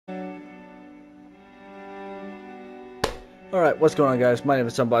Alright, what's going on, guys? My name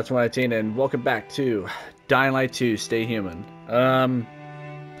is Sunbots119 and welcome back to Dying Light 2 Stay Human. We're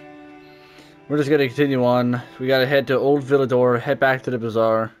just gonna continue on. We gotta head to Old Villedor, head back to the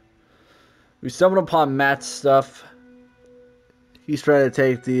bazaar. We stumbled upon Matt's stuff. He's trying to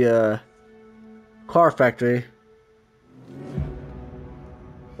take the car factory.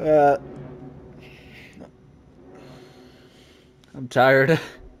 I'm tired.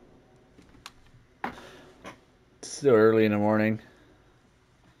 It's still early in the morning.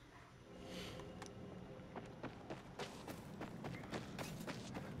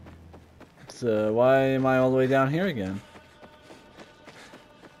 So why am I all the way down here again?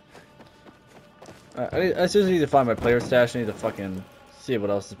 I seriously need to find my player stash. I need to fucking see what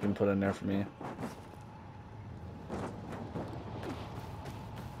else has been put in there for me.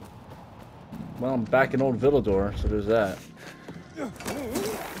 Well, I'm back in Old Villedor, so there's that.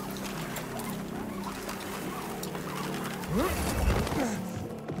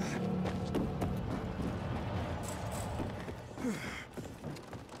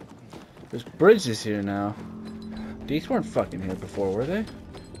 There's bridges here now. These weren't fucking here before, were they?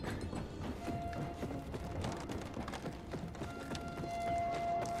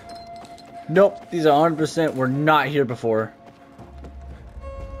 Nope, these are 100% were not here before.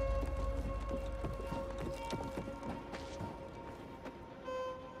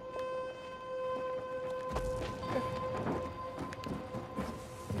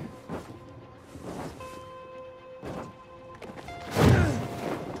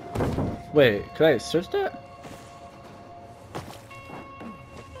 Wait, could I search that?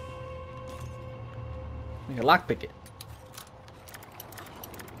 Make a lockpick it.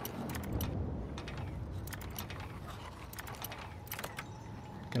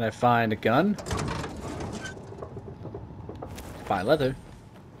 Can I find a gun? Find leather.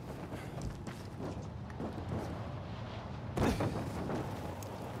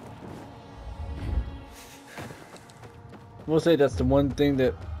 We'll say that's the one thing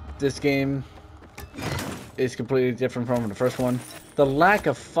that this game is completely different from the first one. The lack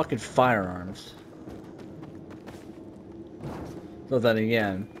of fucking firearms. So then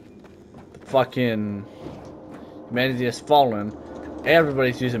again, the fucking humanity has fallen.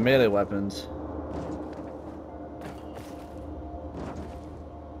 Everybody's using melee weapons.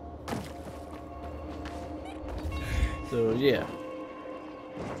 So yeah.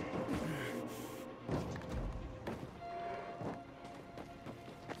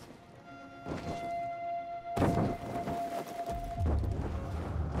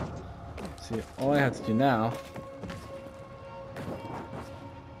 See, all I have to do now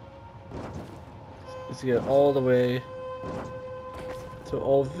is to get all the way to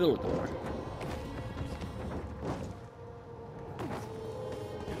Old Villedor.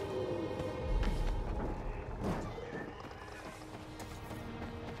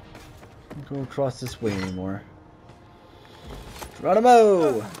 Don't go across this way anymore.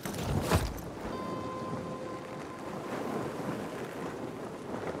 Geronimo!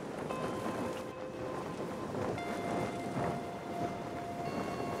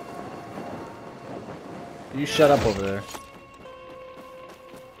 You shut up over there.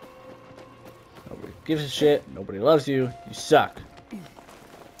 Nobody gives a shit. Nobody loves you. You suck.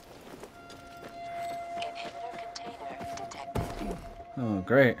 Oh,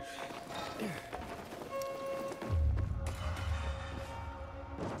 great.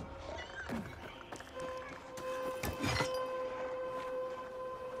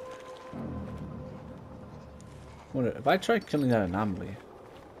 What if I try killing that anomaly?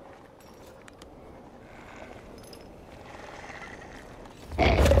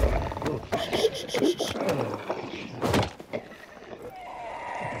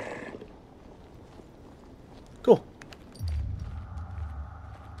 Cool.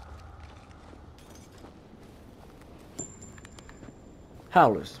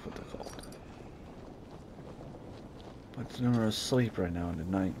 Howlers is what they're called. But they're asleep right now in the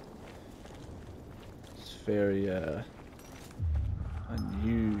night. It's very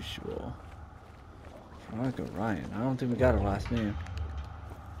unusual. Veronika Ryan. I don't think we got her last name.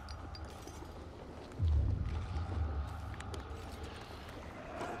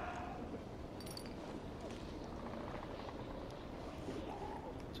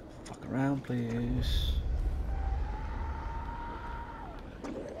 Around, please.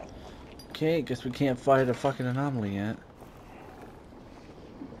 Okay, guess we can't fight a fucking anomaly yet.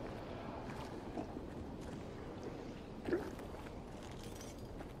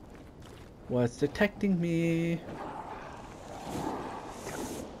 What's detecting me?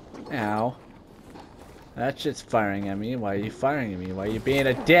 Ow. That shit's firing at me. Why are you firing at me? Why are you being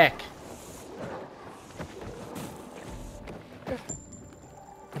a dick?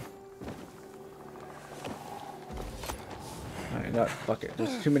 You know what? Fuck it.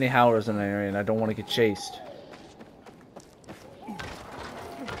 There's too many howlers in the area and I don't want to get chased.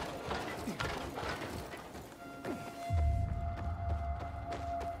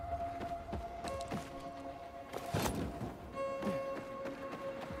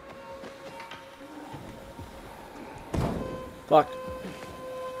 Fuck.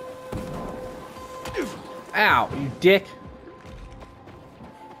 Ow, you dick.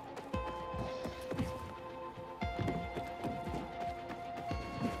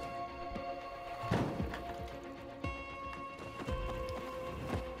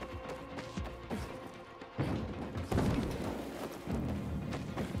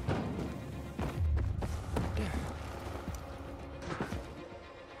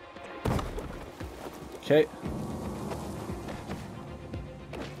 Okay.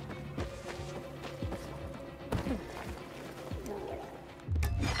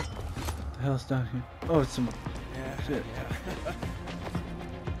 What the hell's down here? Oh, it's some shit.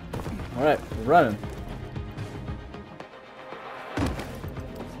 Alright, we're running.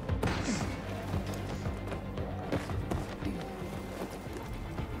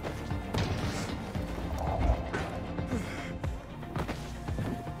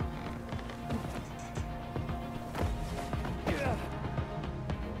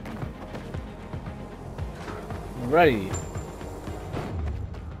 Ready.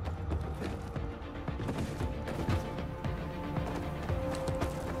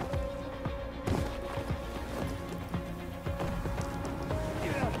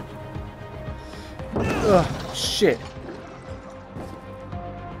 Ugh, shit.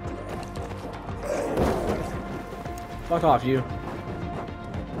 Fuck off, you.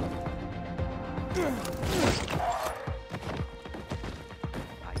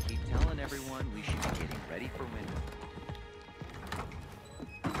 I keep telling everyone we should be getting ready for winter.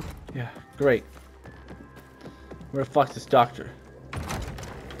 Yeah, great. Where the fuck's this doctor?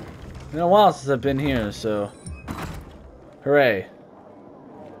 It's been a while since I've been here, so hooray.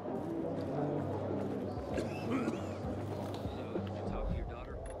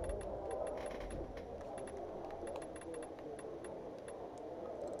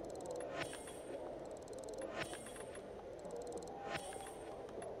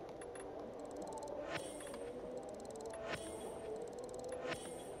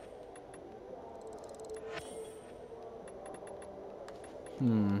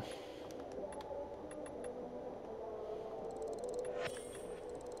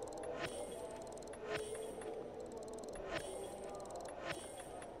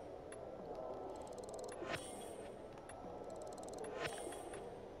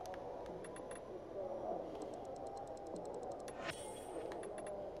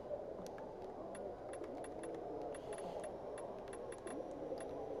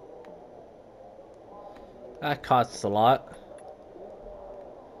 That costs a lot.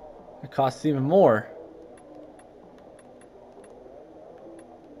 It costs even more.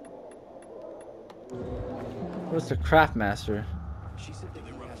 What's the craft master? She said they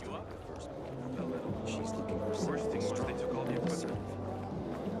roughed you up first. She's looking for something. They took all the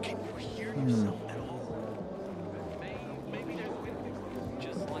equipment. Can you hear yourself at all? Maybe there's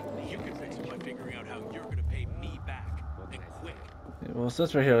just like you can fix it by figuring out how you're gonna pay me back. And quick. Yeah, well,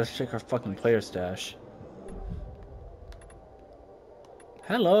 since we're here, let's check our fucking player stash.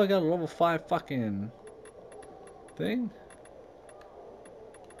 Hello, I got a level 5 fucking thing.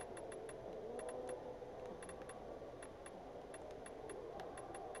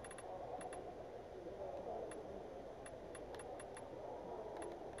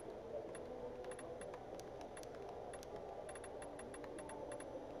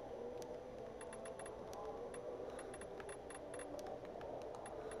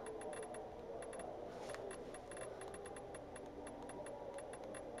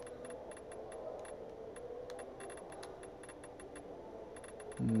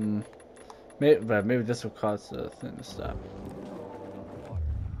 Maybe this will cause the thing to stop.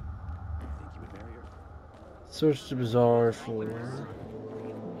 Search the bazaar for...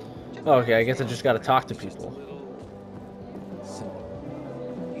 Oh, okay, I guess I just gotta talk to people.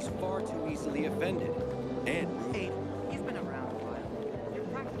 He's far too easily offended. And Hey, he's been around a while. You're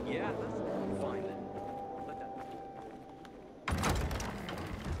practically fine then. Let that.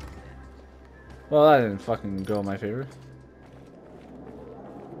 Well, that didn't fucking go in my favor.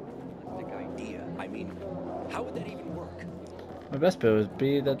 how would that even work? My best bet would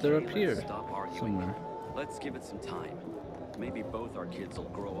be that they're up here Stop arguing. somewhere. Let's give it some time. Maybe both our kids will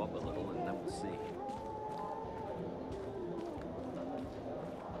grow up a little and then we'll see.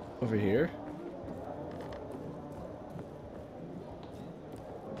 Over here.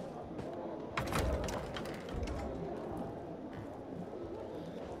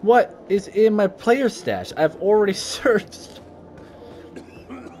 What is in my player stash? I've already searched.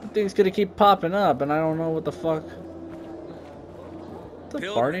 The thing's gonna keep popping up, and I don't know what the fuck. What's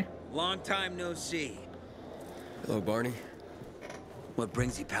up, Barney? Long time no see. Hello, Barney. What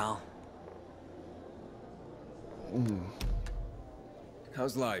brings you, pal?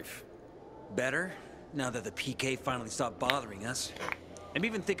 How's life? Better, now that the PK finally stopped bothering us. I'm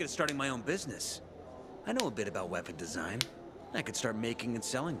even thinking of starting my own business. I know a bit about weapon design. I could start making and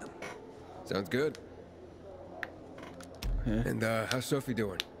selling them. Sounds good. Yeah. And, how's Sophie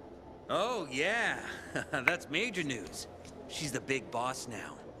doing? Oh, yeah. That's major news. She's the big boss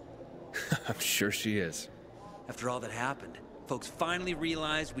now. I'm sure she is. After all that happened, folks finally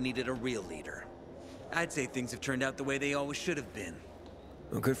realized we needed a real leader. I'd say things have turned out the way they always should have been.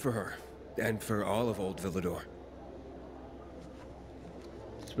 Well, good for her. And for all of Old Villedor.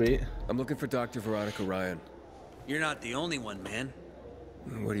 Sweet. I'm looking for Dr. Veronika Ryan. You're not the only one, man.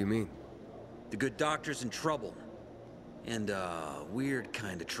 What do you mean? The good doctor's in trouble. And, weird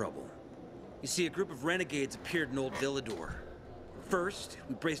kind of trouble. You see, a group of renegades appeared in Old Villedor. First,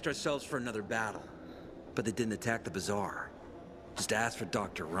 we braced ourselves for another battle. But they didn't attack the bazaar. Just asked for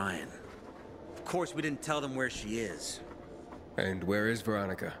Dr. Ryan. Of course, we didn't tell them where she is. And where is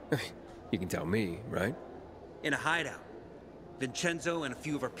Veronika? You can tell me, right? In a hideout. Vincenzo and a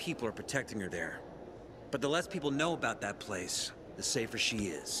few of our people are protecting her there. But the less people know about that place, the safer she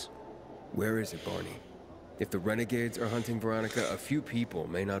is. Where is it, Barney? If the renegades are hunting Veronika, a few people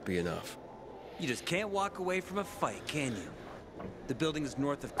may not be enough. You just can't walk away from a fight, can you? The building is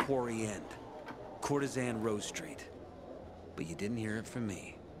north of Quarry End. Courtesan Rose Street. But you didn't hear it from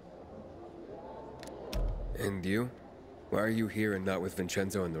me. And you? Why are you here and not with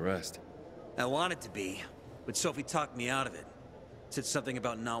Vincenzo and the rest? I wanted to be, but Sophie talked me out of it. Said something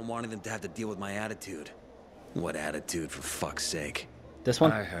about not wanting them to have to deal with my attitude. What attitude, for fuck's sake? This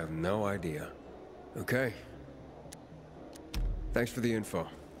one? I have no idea. Okay. Thanks for the info.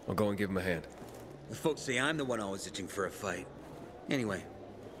 I'll go and give him a hand. The folks say I'm the one always itching for a fight. Anyway,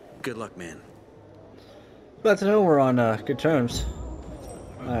 good luck, man. Glad to know we're on good terms.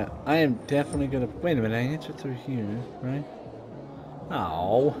 Alright, I am definitely gonna... Wait a minute, I answered through here, right?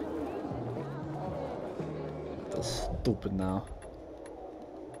 Oh. That's stupid now.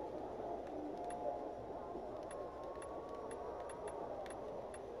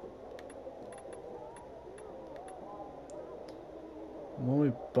 When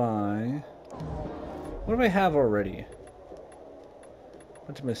we buy... What do I have already?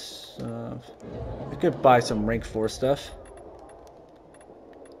 Bunch of my stuff. I could buy some rank 4 stuff.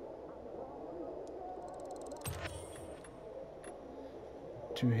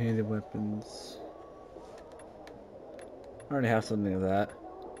 Two-handed weapons. I already have something of that.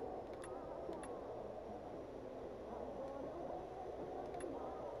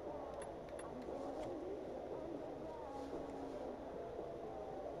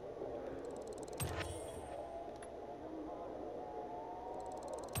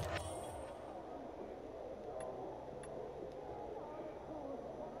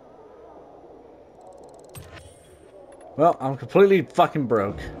 Well, I'm completely fucking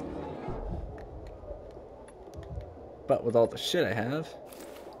broke. But with all the shit I have...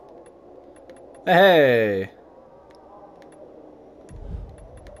 Hey!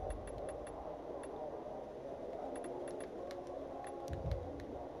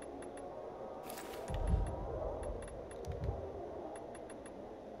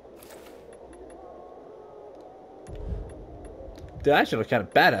 Dude, I actually look kind of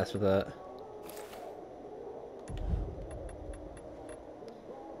badass with that.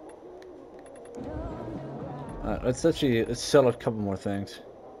 Let's sell a couple more things.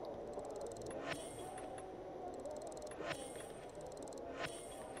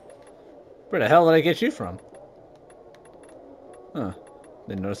 Where the hell did I get you from? Huh.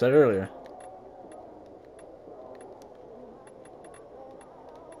 Didn't notice that earlier.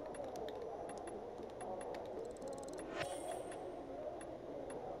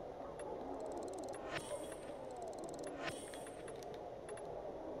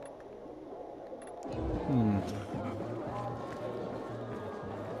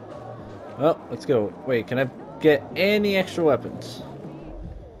 Well, let's go. Wait, can I get any extra weapons?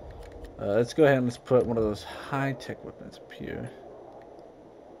 Let's go ahead and let's put one of those high-tech weapons up here.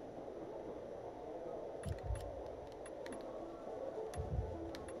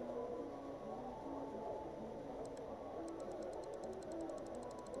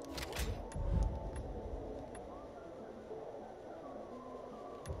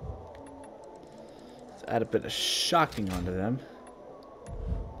 Let's add a bit of shocking onto them.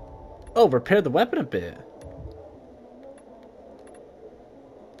 Oh, repair the weapon a bit.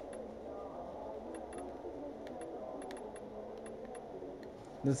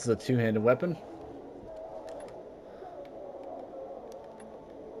 This is a two-handed weapon.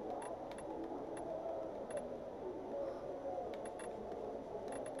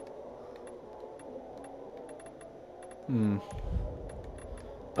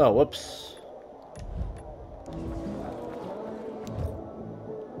 Oh, whoops.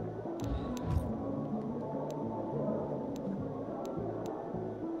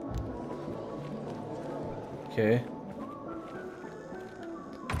 Okay.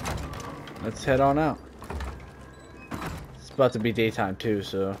 Let's head on out. It's about to be daytime too,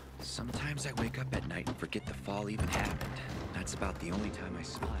 so. Sometimes I wake up at night and forget the fall even happened. That's about the only time I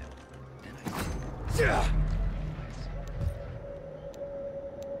smile. Then I...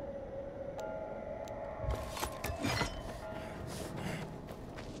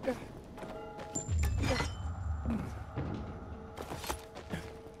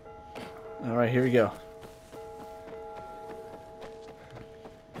 All right, here we go.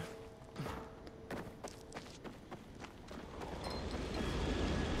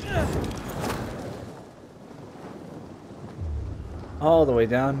 All the way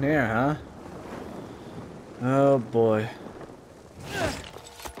down there, huh? Oh boy.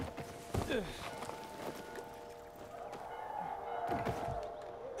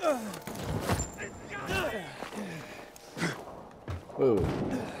 Whoa.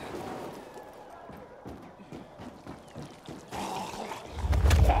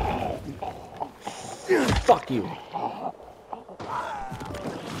 Fuck you.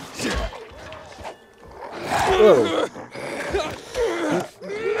 Whoa.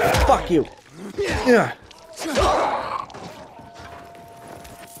 Fuck you. Yeah.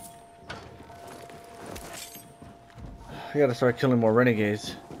 I gotta start killing more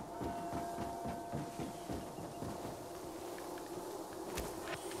renegades.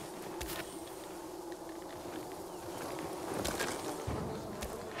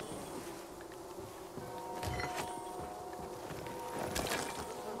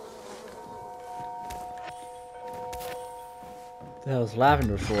 What the hell's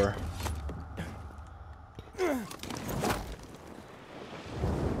lavender for? There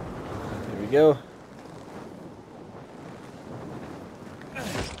we go.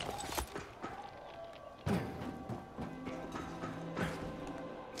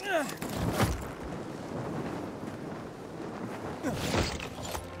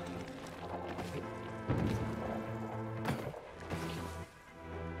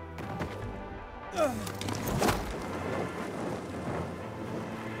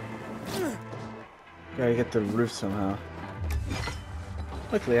 Gotta get to the roof somehow.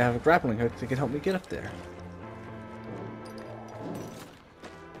 Luckily I have a grappling hook that can help me get up there.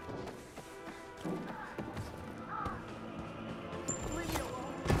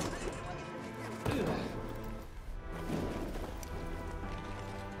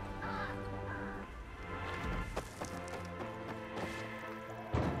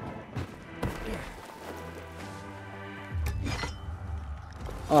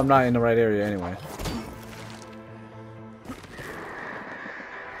 Oh, I'm not in the right area anyway.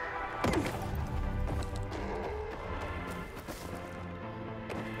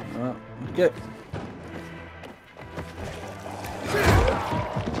 Get.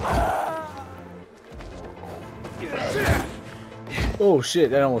 Oh shit,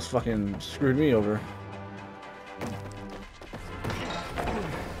 that almost fucking screwed me over.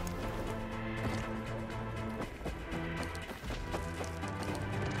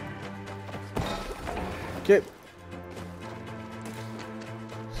 Okay.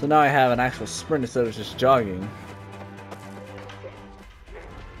 So now I have an actual sprint instead of just jogging.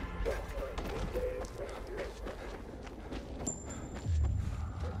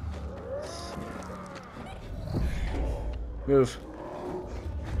 Move.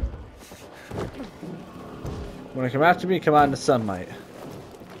 When you come after me, come out in the sunlight.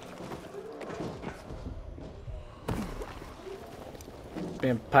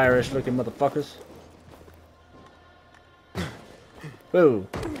 Vampire-ish looking motherfuckers. Whoa.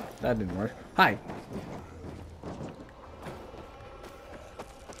 That didn't work. Hi.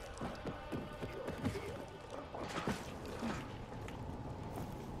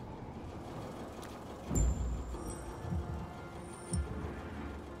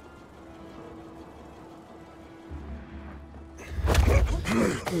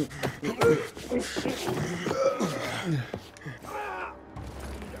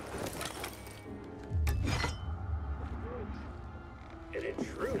 An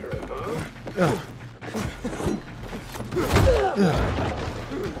intruder, huh?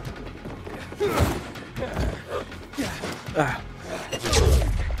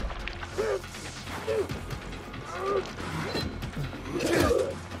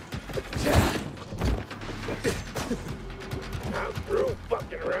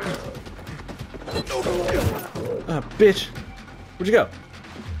 bitch. Where'd you go?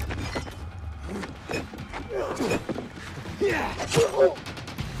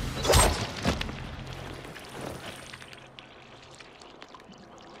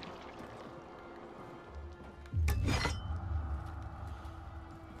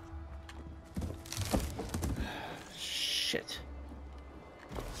 Shit.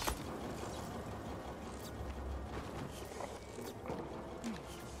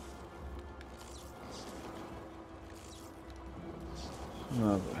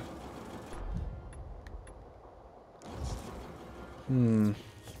 Oh boy.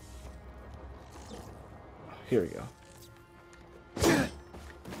 Here we go.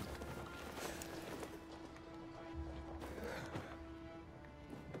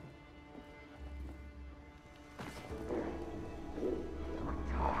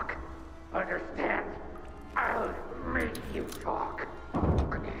 Talk. Understand? I'll make you talk.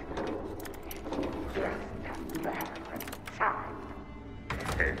 Just a matter of time.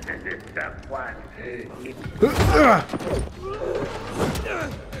 Someone.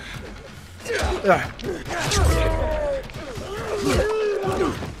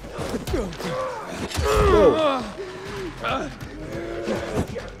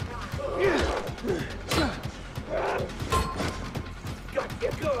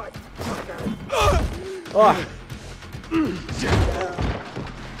 Oh.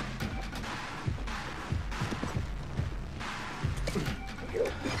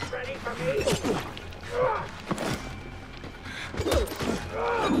 Ready for me?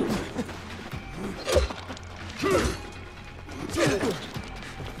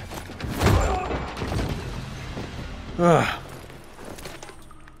 Ugh.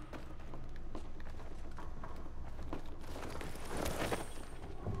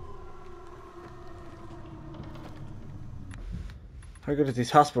 How good are these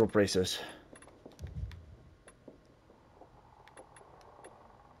hospital bracers?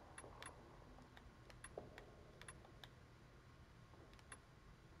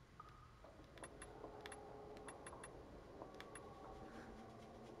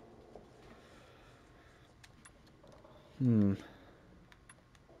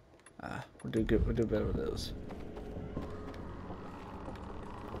 We'll do good. We'll do better with those.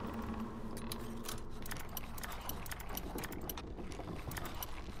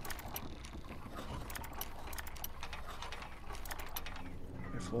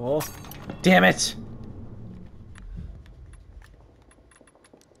 Careful. Damn it!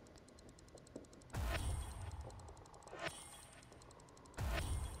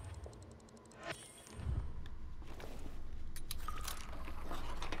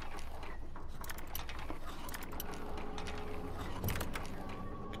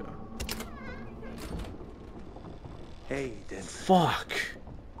 Hey, then. Fuck.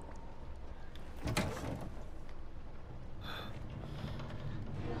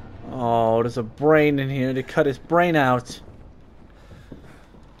 Oh, there's a brain in here. They cut his brain out.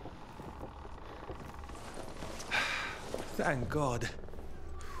 Thank God.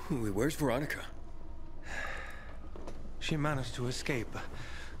 Wait, where's Veronika? She managed to escape.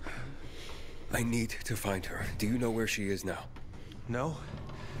 I need to find her. Do you know where she is now? No,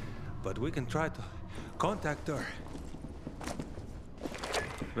 but we can try to contact her.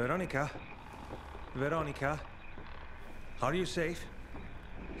 Veronika? Veronika? Are you safe?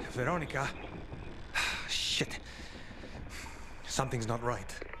 Veronika? Shit. Something's not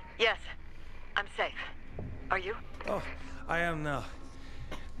right. Yes, I'm safe. Are you? Oh, I am now.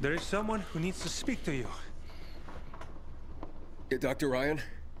 There is someone who needs to speak to you. Dr. Ryan?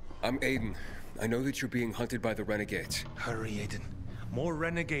 I'm Aiden. I know that you're being hunted by the renegades. Hurry, Aiden. More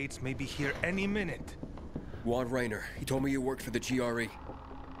renegades may be here any minute. Juan Rainer, he told me you worked for the GRE.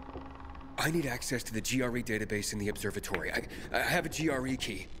 I need access to the GRE database in the observatory. I have a GRE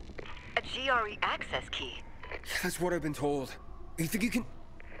key. A GRE access key? That's what I've been told. You think you can...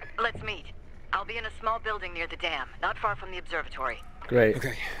 Let's meet. I'll be in a small building near the dam, not far from the observatory. Great.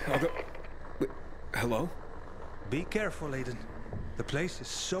 Okay, I'll go... Wait, hello? Be careful, Aiden. The place is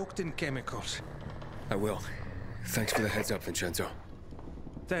soaked in chemicals. I will. Thanks for the heads up, Vincenzo.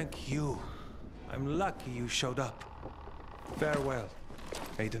 Thank you. I'm lucky you showed up. Farewell,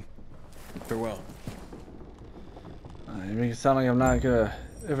 Aiden. Farewell. You make it sound like I'm not gonna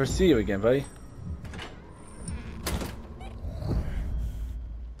ever see you again, buddy.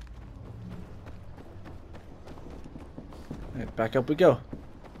 Alright, back up we go.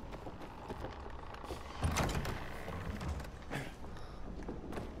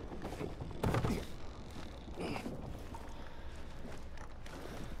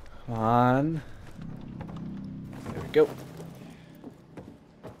 Come on. There we go.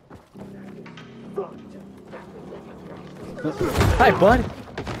 Hi, bud.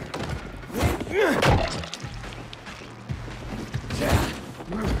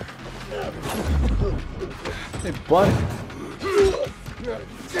 Hey, bud.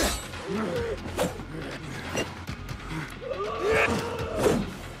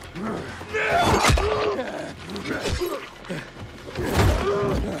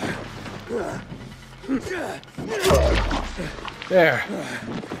 There.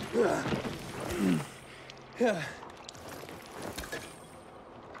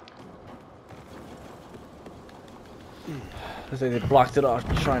 Looks like they blocked it off,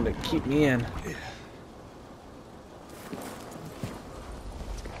 trying to keep me in.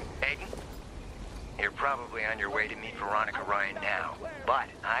 Aiden, you're probably on your way to meet Veronika Ryan now, but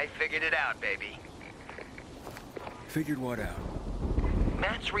I figured it out, baby. Figured what out?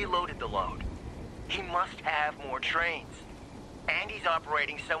 Matt's reloaded the load. He must have more trains. And he's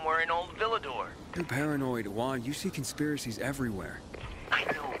operating somewhere in Old Villedor. You're paranoid, Juan. You see conspiracies everywhere. I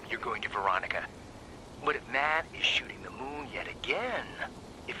know you're going to Veronika. But if Matt is shooting the moon yet again,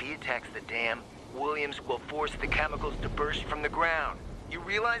 if he attacks the dam, Williams will force the chemicals to burst from the ground. You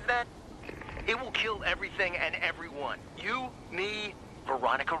realize that? It will kill everything and everyone. You, me,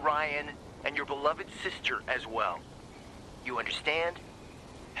 Veronika Ryan, and your beloved sister as well. You understand?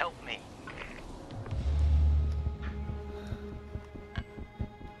 Help me.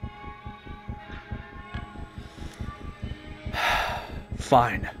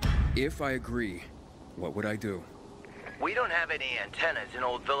 Fine. If I agree, what would I do? We don't have any antennas in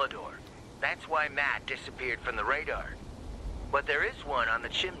Old Villedor. That's why Matt disappeared from the radar. But there is one on the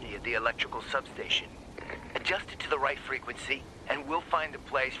chimney of the electrical substation. Adjust it to the right frequency, and we'll find the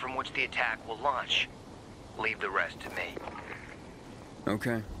place from which the attack will launch. Leave the rest to me.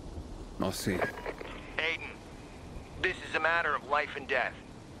 Okay. I'll see. Aiden, this is a matter of life and death.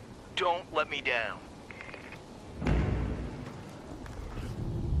 Don't let me down.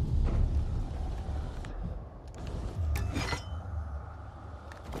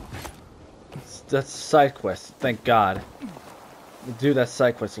 That's side quest. Thank God. We'll do that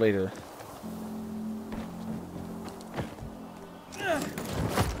side quest later.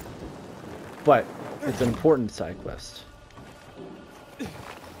 But it's an important side quest.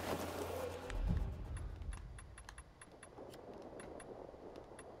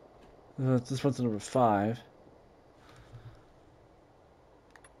 This one's number 5.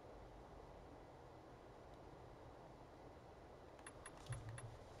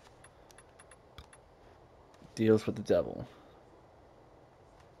 Deals with the devil.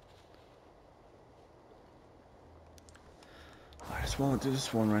 I just want to do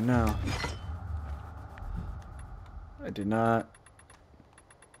this one right now. I did not.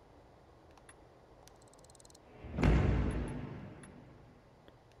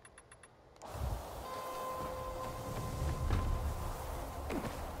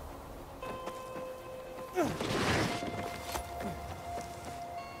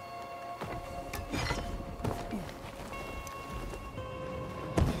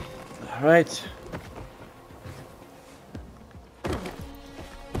 All right.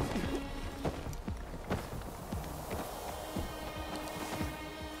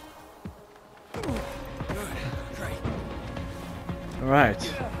 All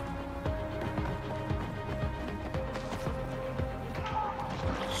right.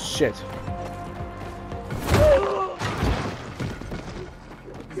 Shit.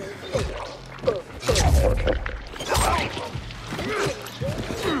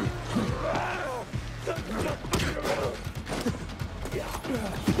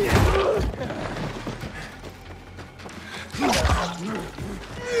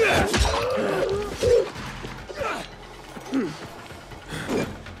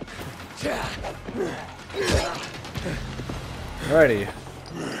 Alrighty.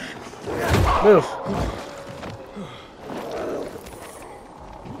 Move.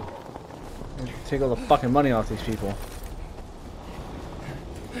 Take all the fucking money off these people.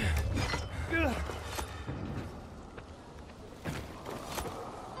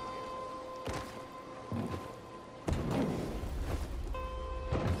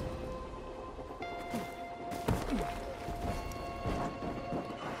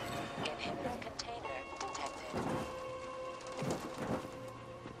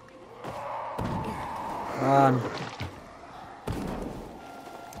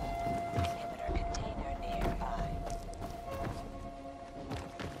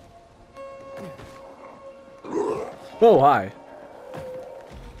 Oh, hi.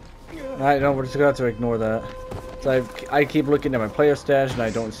 I know we're just gonna have to ignore that. So I keep looking at my player stash and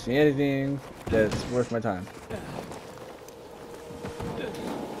I don't see anything that's worth my time.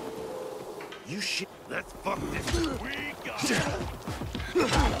 You shit. Let's fuck this. We got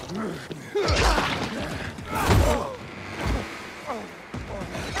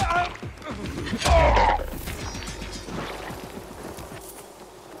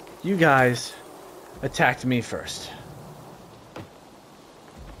You guys attacked me first.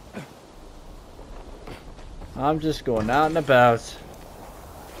 I'm just going out and about,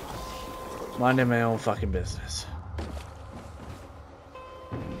 minding my own fucking business.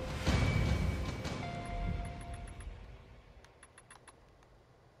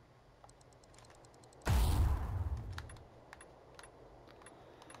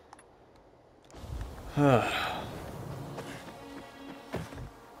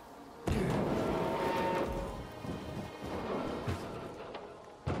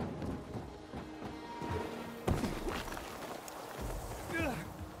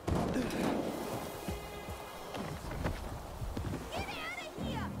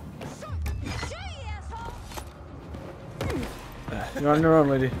 You're on your own,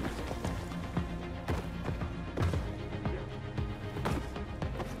 lady.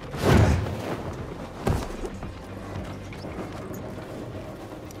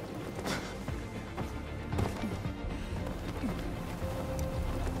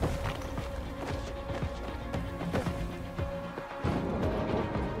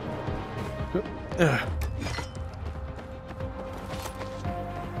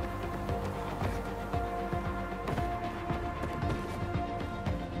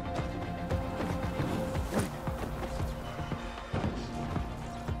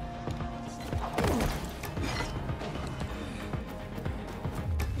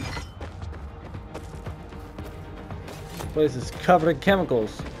 Place is covered in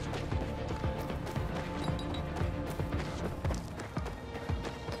chemicals.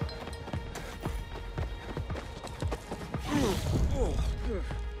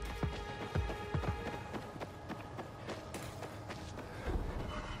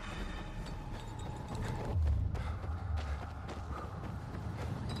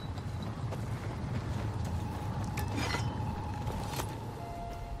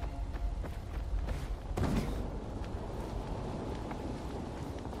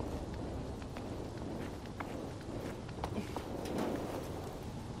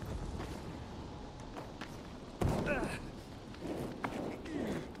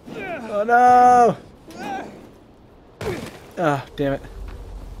 Oh no! Ah, damn it.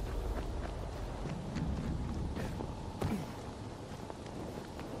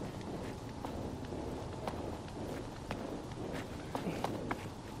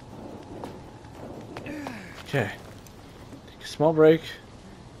 Okay. Take a small break.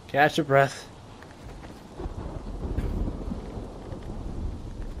 Catch your breath.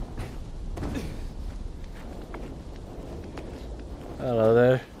 Hello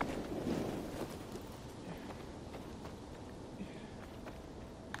there.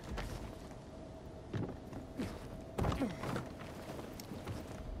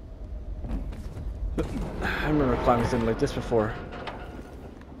 I remember climbing something like this before.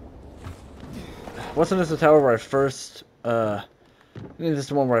 Wasn't this the tower where I first, I think this is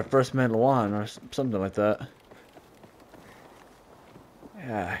the one where I first met Juan or something like that.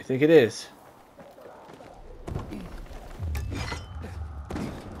 Yeah, I think it is.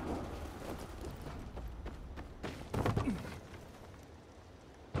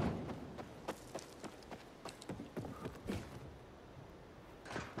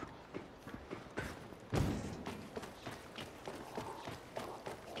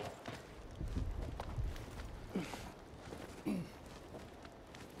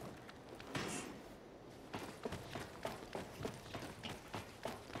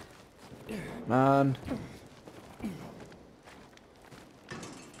 Man.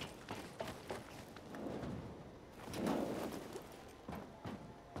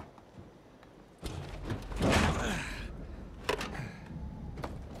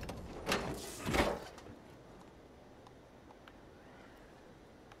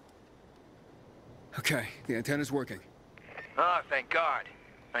 Okay, the antenna's working. Ah, thank God.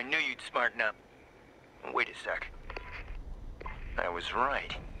 I knew you'd smarten up. Wait a sec. I was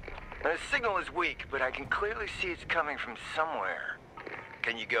right. The signal is weak, but I can clearly see it's coming from somewhere.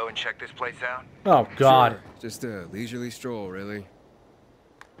 Can you go and check this place out? Oh God. Sure. Just a leisurely stroll, really.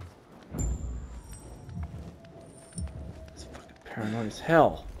 It's fucking paranoid as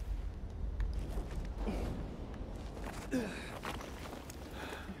hell.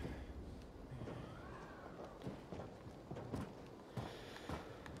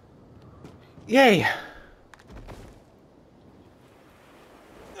 Yay!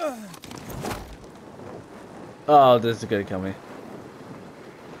 Oh, this is gonna kill me.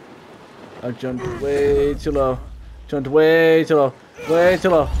 I jumped way too low. Jumped way too low. Way too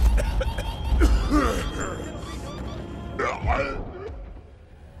low.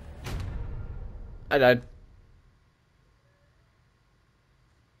 I died.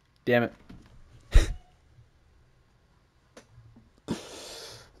 Damn it.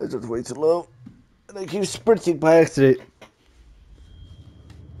 I jumped way too low. And I keep sprinting by accident.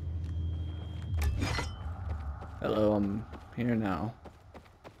 Hello, I'm here now.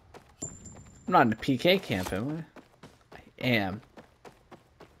 I'm not in the PK camp, am I? I am.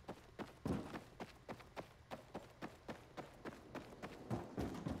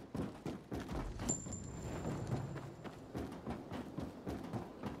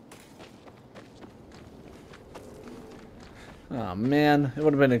 Oh man, it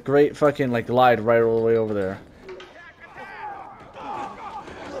would have been a great fucking like glide right all the way over there.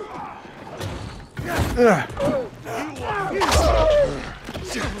 Ugh.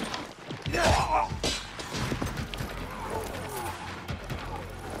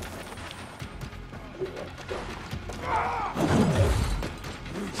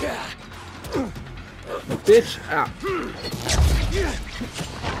 Bitch, out.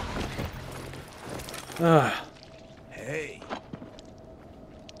 Hey.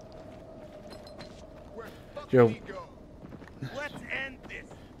 You're Let's end this.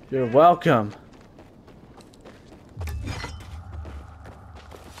 You're welcome.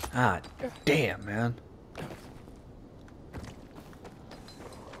 Ah, damn, man.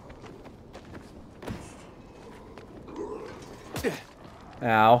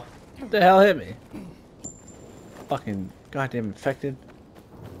 Ow. What the hell hit me? Fucking goddamn infected.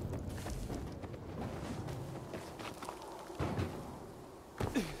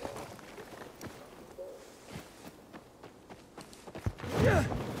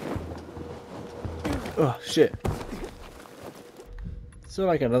 Oh, shit. Is there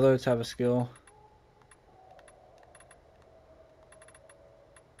like another type of skill?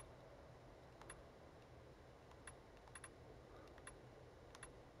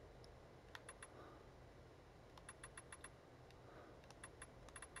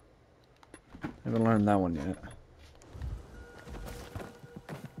 Haven't learned that one yet.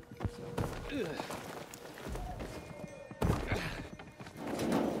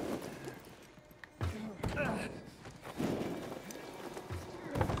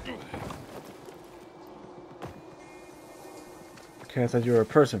 Okay, I thought you were a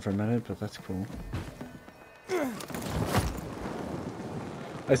person for a minute, but that's cool.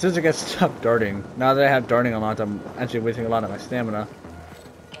 As soon as I get stopped darting, now that I have darting unlocked, I'm actually wasting a lot of my stamina.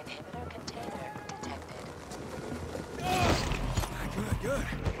 Inhibitor container detected. Good.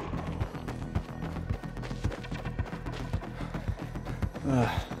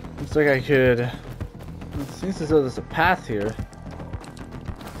 Looks like I could... It seems as though there's a path here.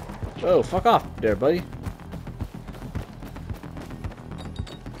 Whoa, fuck off there, buddy.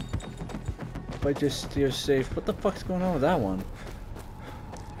 If I just steer safe, what the fuck's going on with that one?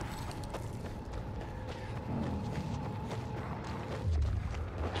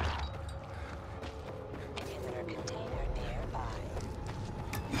 Inhibitor container nearby.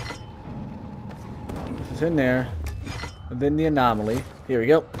 It's in there. And then the anomaly. Here we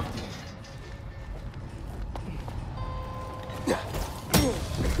go.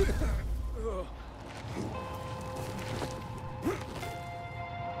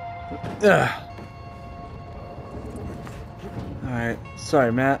 Alright,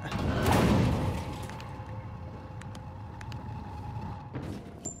 sorry, Matt.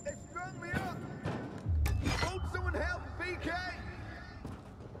 They strung me up. Won't someone help BK?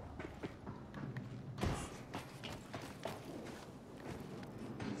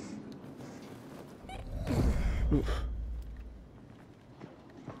 Oof.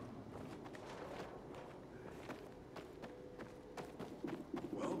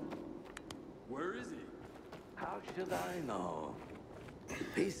 Well, where is he? How should I know?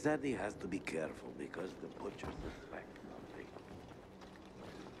 He said he has to be careful because the butcher suspects something.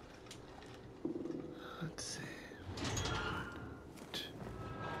 Let's see.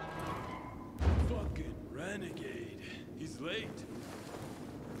 Fucking renegade. He's late.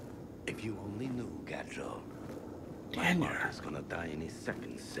 If you only knew, Gadro. My Daniel. mother's gonna die any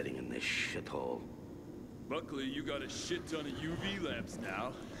second sitting in this shithole. Luckily, you got a shit ton of UV lamps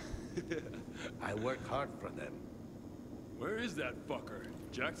now. I work hard for them. Where is that fucker?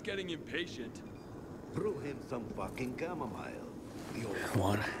 Jack's getting impatient. Brew him some fucking chamomile. The old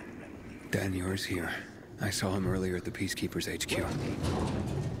Juan, Daniel's here. I saw him earlier at the Peacekeepers HQ.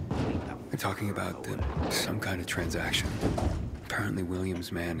 They're talking about some kind of transaction. Apparently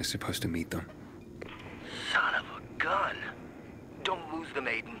William's man is supposed to meet them. Son of a gun. Don't lose the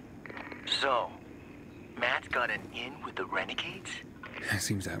maiden. So, Matt's got an in with the renegades?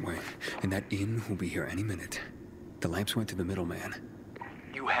 Seems that way. And that inn will be here any minute. The lamps went to the middleman.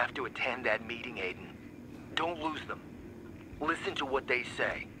 You have to attend that meeting, Aiden. Don't lose them. Listen to what they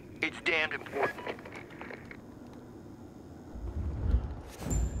say. It's damned important.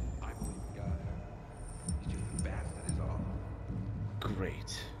 I believe the guy. He's just a bastard is all.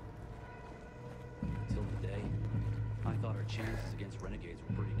 Great. Until today, I thought our chances against renegades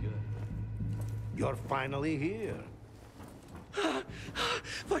were pretty good. You're finally here.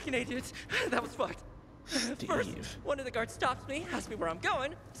 Fucking idiots. That was fucked. Steve. First, one of the guards stops me, asks me where I'm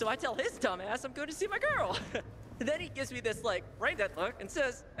going, so I tell his dumbass I'm going to see my girl. Then he gives me this, like, brain dead look and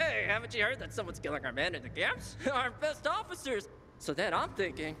says, hey, haven't you heard that someone's killing our men in the camps? Our best officers. So then I'm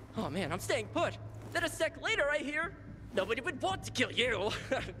thinking, oh man, I'm staying put. Then a sec later I hear, nobody would want to kill you.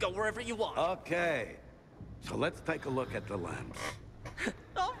 Go wherever you want. Okay. So let's take a look at the lamps.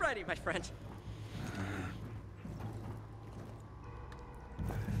 Alrighty, my friend.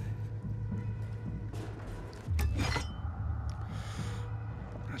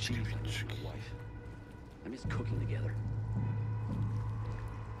 She's my wife. I miss cooking together.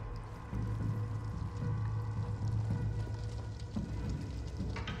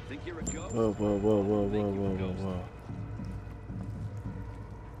 Think you're a ghost? Whoa, whoa, whoa, whoa, whoa, whoa, whoa, whoa.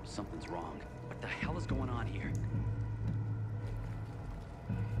 Something's wrong. What the hell is going on here?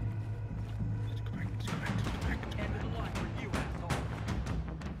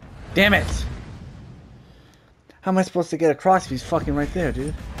 Damn it! How am I supposed to get across if he's fucking right there,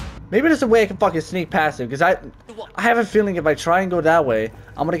 dude? Maybe there's a way I can fucking sneak past him, because I have a feeling if I try and go that way,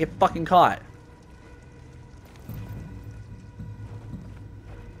 I'm gonna get fucking caught.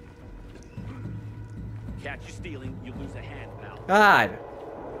 Catch you stealing, you lose a hand, pal. God.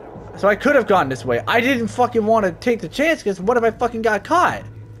 So I could have gone this way. I didn't fucking want to take the chance, because what if I fucking got caught?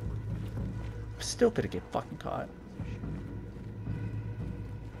 I'm still gonna get fucking caught.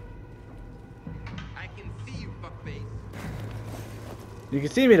 You can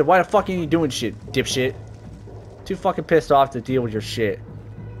see me, then why the fuck ain't you doing shit, dipshit? Too fucking pissed off to deal with your shit.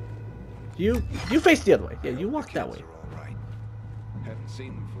 You face the other way. Yeah, you walk that way. Right. Haven't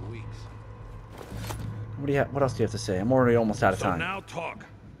seen them for weeks. What do you what else do you have to say? I'm already almost out of So time. now talk.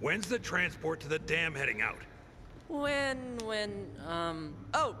 When's the transport to the dam heading out? Oh,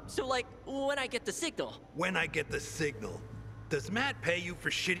 so like, when I get the signal. When I get the signal. Does Matt pay you for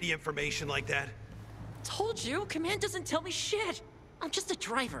shitty information like that? Told you, command doesn't tell me shit. I'm just a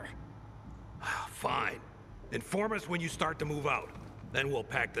driver. Fine. Inform us when you start to move out. Then we'll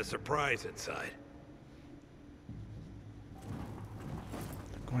pack the surprise inside.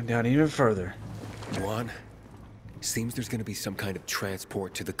 Going down even further. Juan, seems there's gonna be some kind of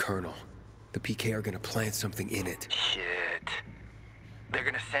transport to the Colonel. The PK are gonna plant something in it. Shit. They're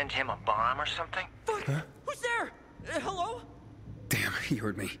gonna send him a bomb or something? Fuck! Huh? Who's there? Hello? Damn, he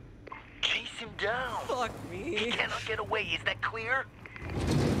heard me. Chase him down. Fuck me. He cannot get away, is that clear?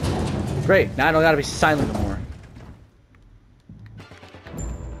 Great, now I don't gotta be silent no more.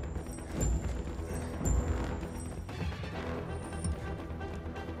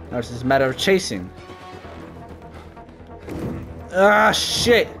 Now it's just a matter of chasing. Ah,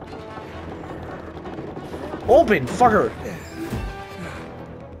 shit! Open, fucker!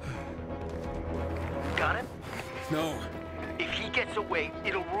 Got him? No. If he gets away,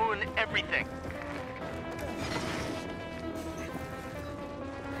 it'll ruin everything.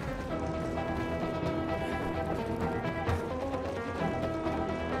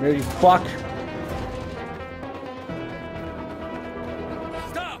 Here, you fuck.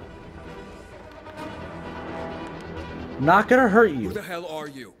 Stop! I'm not gonna hurt you. Who the hell are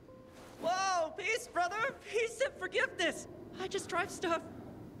you? Whoa, peace, brother! Peace and forgiveness! I just drive stuff.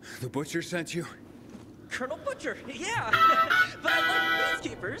 The butcher sent you? Colonel Butcher, yeah! But I like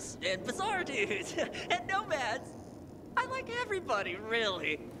peacekeepers, and bizarre dudes, and nomads. I like everybody,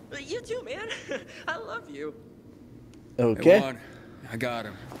 really. You too, man. I love you. Okay. Hey, Juan, I got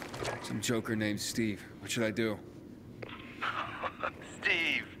him. Some joker named Steve. What should I do?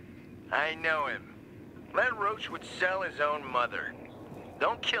 Steve, I know him. That roach would sell his own mother.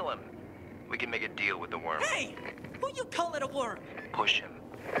 Don't kill him. We can make a deal with the worm. Hey! Who you calling a worm? Push him.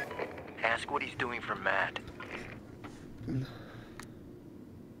 Ask what he's doing for Matt.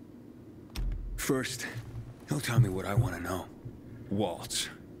 First, he'll tell me what I want to know. Waltz.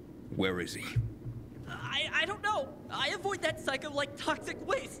 Where is he? I don't know. I avoid that psycho like toxic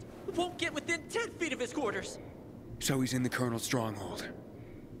waste. Won't get within 10 feet of his quarters. So he's in the Colonel's stronghold.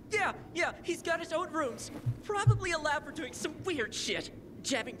 Yeah, he's got his own rooms. Probably a lab for doing some weird shit.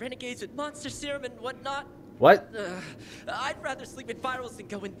 Jabbing renegades with monster serum and whatnot. What? I'd rather sleep in virals than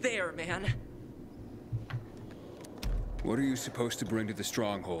go in there, man. What are you supposed to bring to the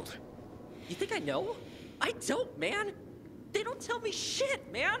stronghold? You think I know? I don't, man. They don't tell me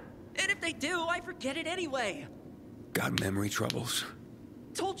shit, man. And if they do, I forget it anyway. Got memory troubles?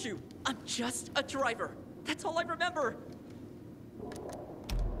 Told you, I'm just a driver. That's all I remember.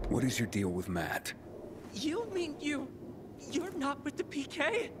 What is your deal with Matt? You mean you're not with the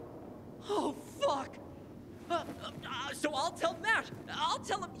PK? Oh, fuck. So I'll tell Matt. I'll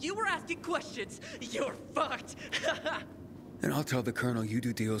tell him you were asking questions. You're fucked. And I'll tell the Colonel you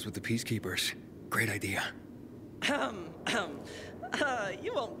do deals with the Peacekeepers. Great idea.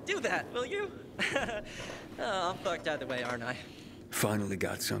 You won't do that, will you? I'm fucked either way, aren't I? Finally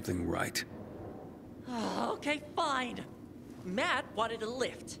got something right. Oh, okay, fine. Matt wanted a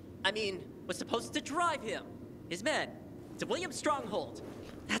lift. I mean, was supposed to drive him, his men, to William's stronghold.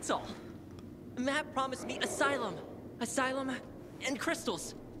 That's all. Matt promised me asylum, and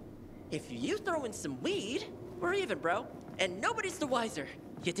crystals. If you throw in some weed, we're even, bro. And nobody's the wiser.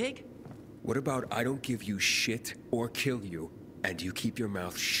 You dig? What about I don't give you shit or kill you, and you keep your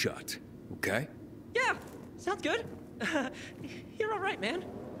mouth shut, okay? Yeah, sounds good. You're all right, man.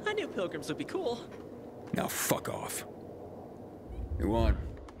 I knew pilgrims would be cool. Now fuck off. Juan,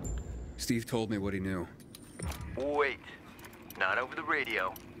 Steve told me what he knew. Wait. Not over the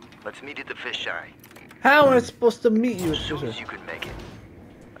radio. Let's meet at the fisheye. How am I supposed to meet you? As soon as you can make it.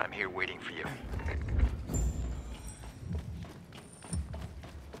 I'm here waiting for you.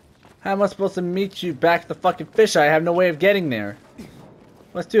 How am I supposed to meet you back at the fucking fish? I have no way of getting there.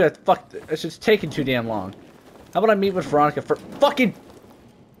 Let's do that. Fuck, it's just taking too damn long. How about I meet with Veronika for fucking...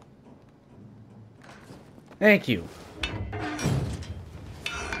 Thank you.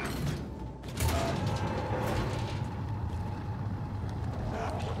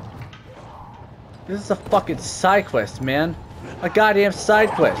 This is a fucking side quest, man. A goddamn side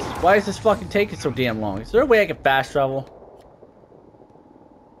quest. Why is this fucking taking so damn long? Is there a way I can fast travel?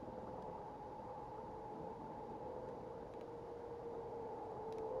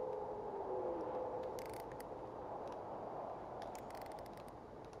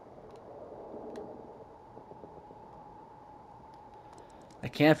 I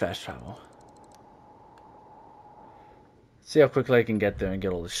can't fast travel. See how quickly I can get there and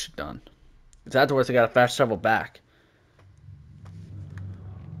get all this shit done. Because afterwards I gotta fast travel back.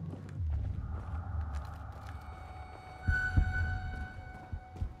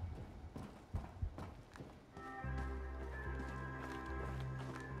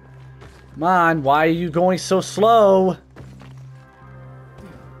 Come on, why are you going so slow?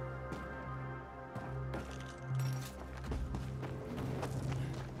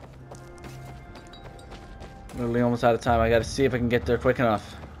 Literally almost out of time. I gotta see if I can get there quick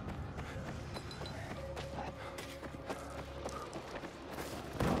enough.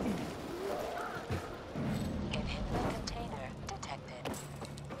 Inhibitor container detected.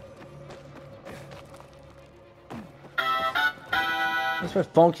 That's my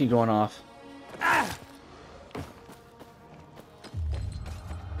phone keep going off.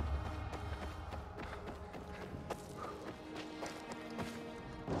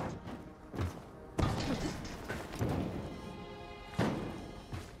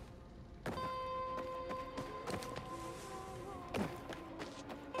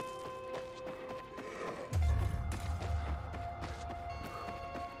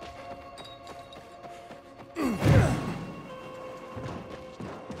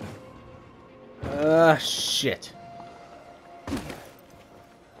 Shit.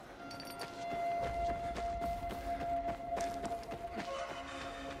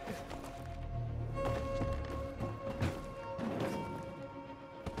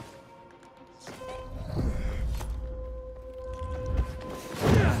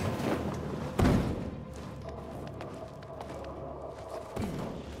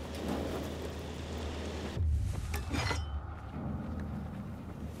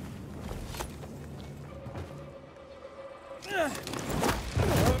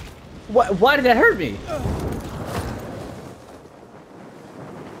 Why did that hurt me?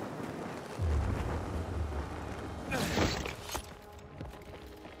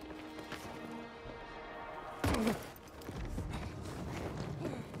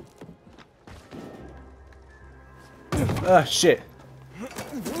 Shit.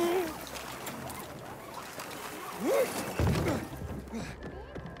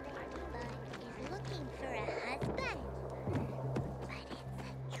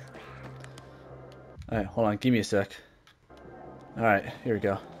 Alright, hold on, give me a sec. Alright, here we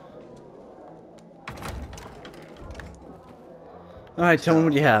go. Alright, tell me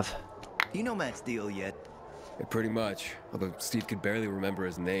what you have. You know Matt's deal yet? Yeah, pretty much, although Steve could barely remember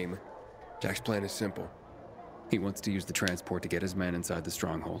his name. Jack's plan is simple. He wants to use the transport to get his men inside the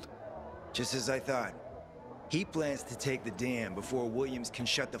stronghold. Just as I thought. He plans to take the dam before Williams can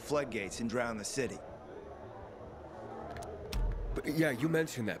shut the floodgates and drown the city. But, yeah, you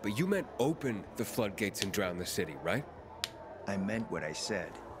mentioned that, but you meant open the floodgates and drown the city, right? I meant what I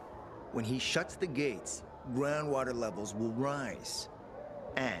said. When he shuts the gates, groundwater levels will rise.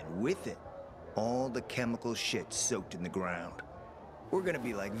 And with it, all the chemical shit soaked in the ground. We're gonna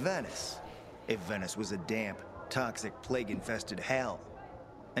be like Venice. If Venice was a damp, toxic, plague-infested hell.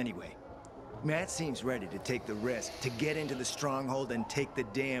 Anyway, Matt seems ready to take the risk to get into the stronghold and take the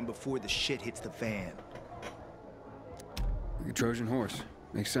dam before the shit hits the fan. Like a Trojan horse.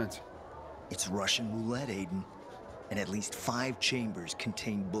 Makes sense. It's Russian roulette, Aiden. And at least 5 chambers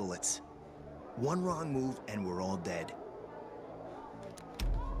contain bullets. One wrong move and we're all dead.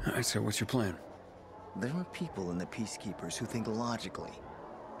 Alright, so what's your plan? There are people in the Peacekeepers who think logically.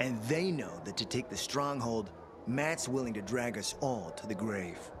 And they know that to take the stronghold, Matt's willing to drag us all to the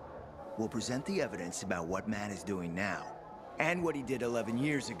grave. We'll present the evidence about what Matt is doing now, and what he did 11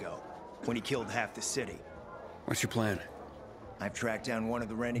 years ago, when he killed half the city. What's your plan? I've tracked down one of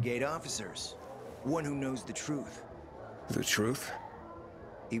the renegade officers. One who knows the truth. The truth?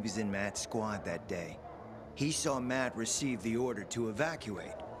 He was in Matt's squad that day. He saw Matt receive the order to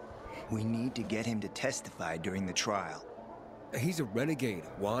evacuate. We need to get him to testify during the trial. He's a renegade,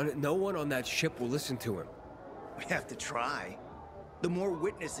 Juan. No one on that ship will listen to him. We have to try. The more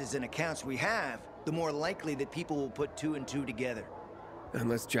witnesses and accounts we have, the more likely that people will put 2 and 2 together.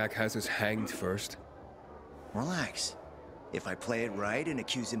 Unless Jack has us hanged first. Relax. If I play it right and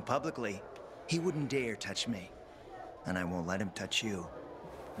accuse him publicly, he wouldn't dare touch me. And I won't let him touch you.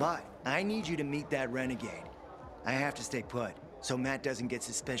 But I need you to meet that renegade. I have to stay put, so Matt doesn't get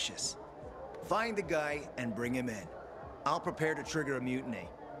suspicious. Find the guy and bring him in. I'll prepare to trigger a mutiny.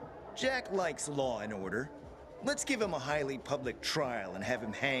 Jack likes law and order. Let's give him a highly public trial and have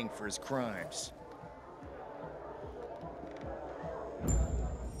him hanged for his crimes.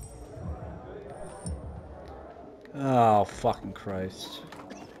 Oh, fucking Christ.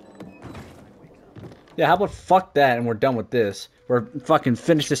 Yeah, how about fuck that and we're done with this. We're fucking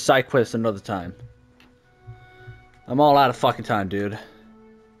finish this side quest another time. I'm all out of fucking time, dude.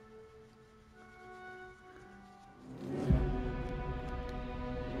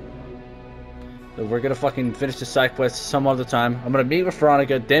 So we're gonna fucking finish the side quest some other time. I'm gonna meet with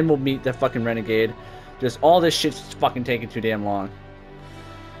Veronika, then we'll meet the fucking renegade. Just all this shit's fucking taking too damn long.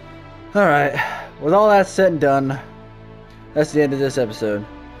 Alright, with all that said and done, that's the end of this episode.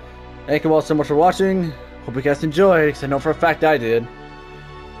 Thank you all so much for watching. Hope you guys enjoyed, because I know for a fact I did.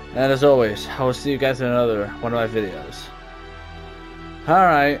 And as always, I will see you guys in another one of my videos.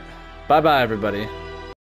 Alright, bye bye everybody.